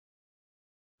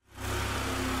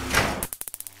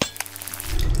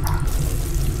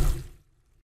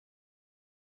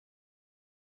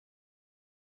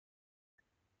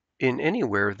In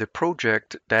Anywhere, the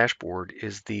project dashboard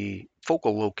is the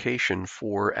focal location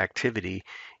for activity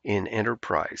in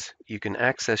Enterprise. You can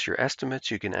access your estimates,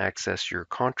 you can access your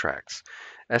contracts.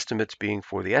 Estimates being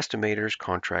for the estimators,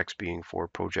 contracts being for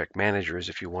project managers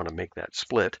if you want to make that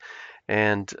split,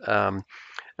 and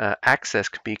access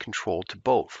can be controlled to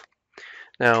both.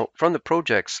 Now, from the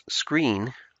projects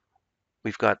screen,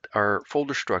 we've got our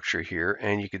folder structure here,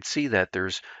 and you can see that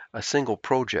there's a single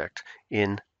project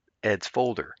in Ed's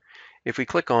folder. If we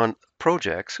click on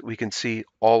projects, we can see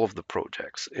all of the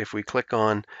projects. If we click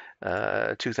on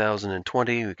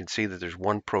 2020, we can see that there's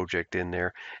one project in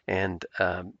there, and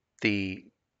the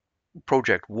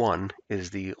project 1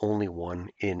 is the only one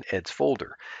in Ed's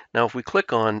folder. Now, if we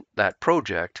click on that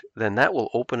project, then that will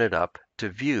open it up to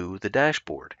view the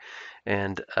dashboard.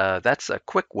 And that's a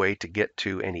quick way to get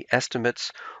to any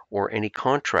estimates or any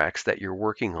contracts that you're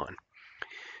working on.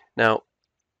 Now,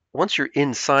 once you're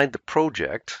inside the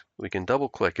project, we can double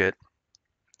click it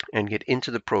and get into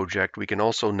the project. We can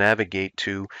also navigate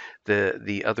to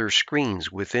the other screens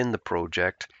within the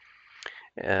project,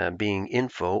 being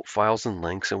info, files and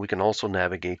links, and we can also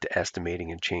navigate to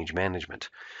estimating and change management.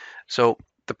 So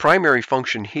the primary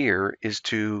function here is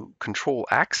to control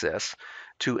access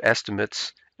to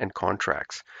estimates and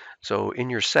contracts. So in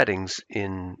your settings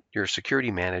in your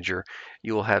security manager,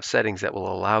 you will have settings that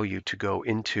will allow you to go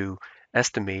into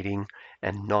estimating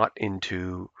and not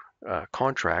into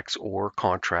contracts, or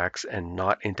contracts and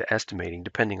not into estimating,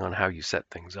 depending on how you set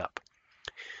things up.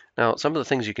 Now, some of the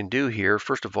things you can do here,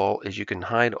 first of all, is you can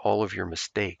hide all of your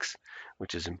mistakes,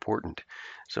 which is important.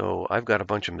 So I've got a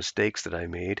bunch of mistakes that I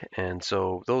made, and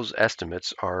so those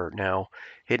estimates are now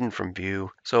hidden from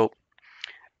view. So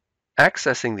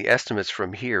accessing the estimates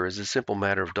from here is a simple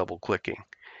matter of double clicking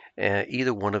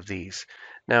either one of these.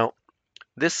 Now,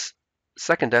 this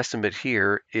second estimate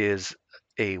here is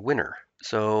a winner.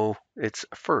 So it's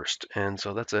first, and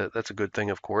so that's a good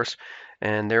thing, of course,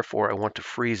 and therefore I want to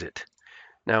freeze it.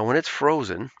 Now, when it's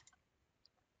frozen,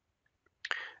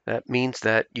 that means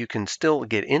that you can still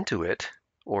get into it,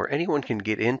 or anyone can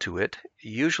get into it.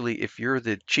 Usually, if you're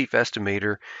the chief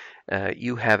estimator,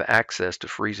 you have access to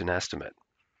freeze an estimate.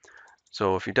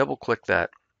 So if you double click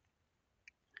that,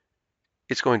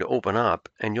 it's going to open up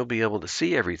and you'll be able to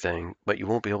see everything, but you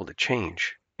won't be able to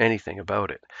change anything about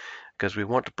it, because we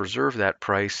want to preserve that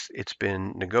price. It's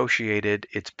been negotiated,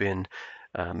 it's been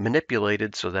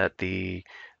manipulated so that the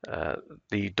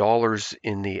dollars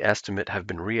in the estimate have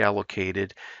been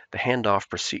reallocated, the handoff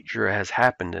procedure has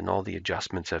happened, and all the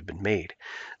adjustments have been made.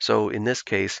 So in this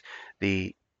case,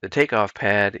 the takeoff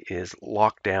pad is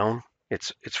locked down.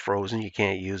 It's frozen, you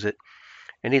can't use it.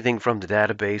 Anything from the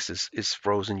database is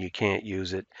frozen, you can't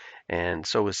use it, and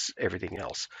so is everything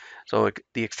else. So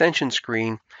the extension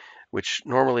screen, which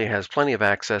normally has plenty of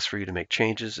access for you to make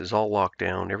changes, is all locked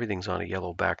down. Everything's on a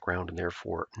yellow background and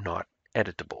therefore not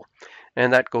editable.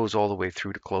 And that goes all the way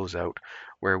through to closeout,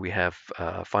 where we have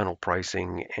final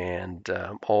pricing, and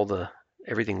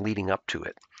everything leading up to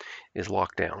it is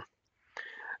locked down.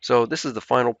 So this is the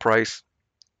final price,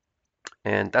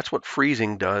 and that's what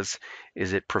freezing does,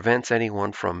 is it prevents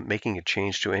anyone from making a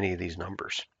change to any of these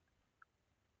numbers.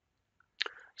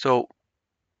 So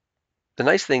the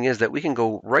nice thing is that we can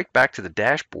go right back to the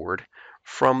dashboard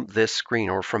from this screen,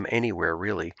 or from anywhere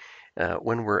really.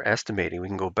 When we're estimating, we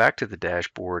can go back to the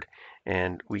dashboard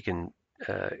and we can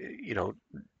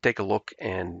take a look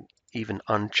and even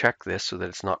uncheck this so that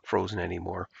it's not frozen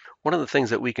anymore. One of the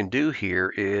things that we can do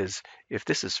here is, if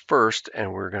this is first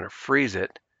and we're going to freeze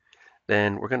it,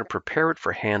 then we're going to prepare it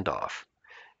for handoff.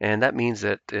 And that means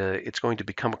that it's going to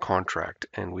become a contract,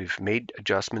 and we've made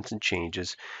adjustments and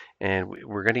changes, and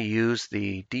we're going to use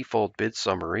the default bid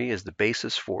summary as the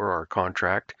basis for our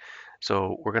contract.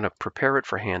 So we're going to prepare it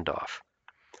for handoff.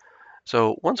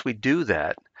 So once we do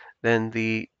that, then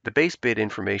the base bid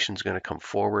information is going to come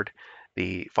forward.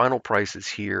 The final price is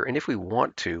here, and if we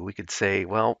want to, we could say,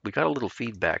 well, we got a little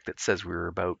feedback that says we were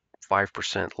about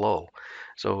 5% low.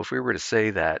 So if we were to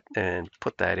say that and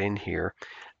put that in here,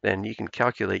 then you can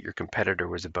calculate your competitor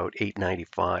was about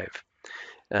 895.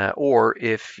 Or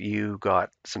if you got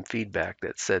some feedback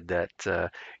that said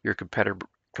that your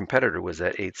competitor was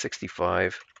at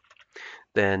 865,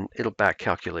 then it'll back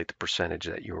calculate the percentage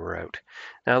that you were out.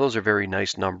 Now, those are very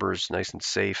nice numbers, nice and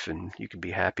safe, and you can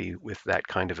be happy with that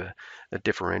kind of a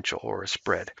differential or a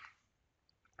spread.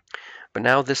 But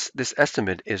now this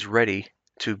estimate is ready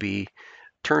to be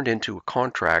turned into a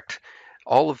contract.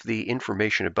 All of the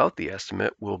information about the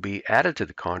estimate will be added to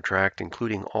the contract,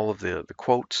 including all of the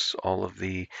quotes, all of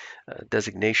the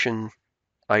designation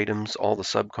items, all the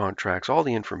subcontracts, all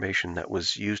the information that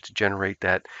was used to generate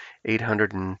that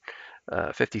 $895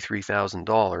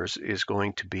 $53,000 is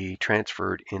going to be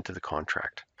transferred into the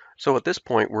contract. So at this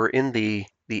point, we're in the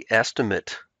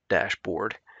estimate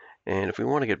dashboard. And if we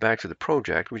want to get back to the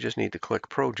project, we just need to click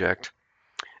project,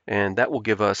 and that will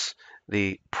give us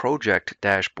the project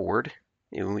dashboard.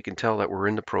 And we can tell that we're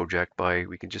in the project by,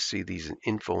 we can just see these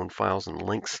info and files and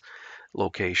links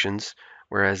locations,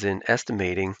 whereas in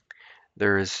estimating,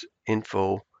 there is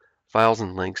info, files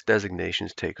and links,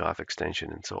 designations, takeoff,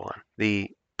 extension, and so on. The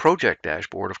project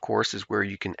dashboard, of course, is where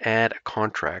you can add a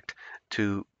contract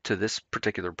to this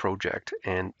particular project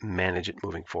and manage it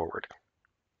moving forward.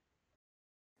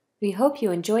 We hope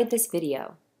you enjoyed this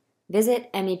video. Visit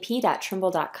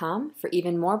mep.trimble.com for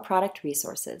even more product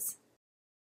resources.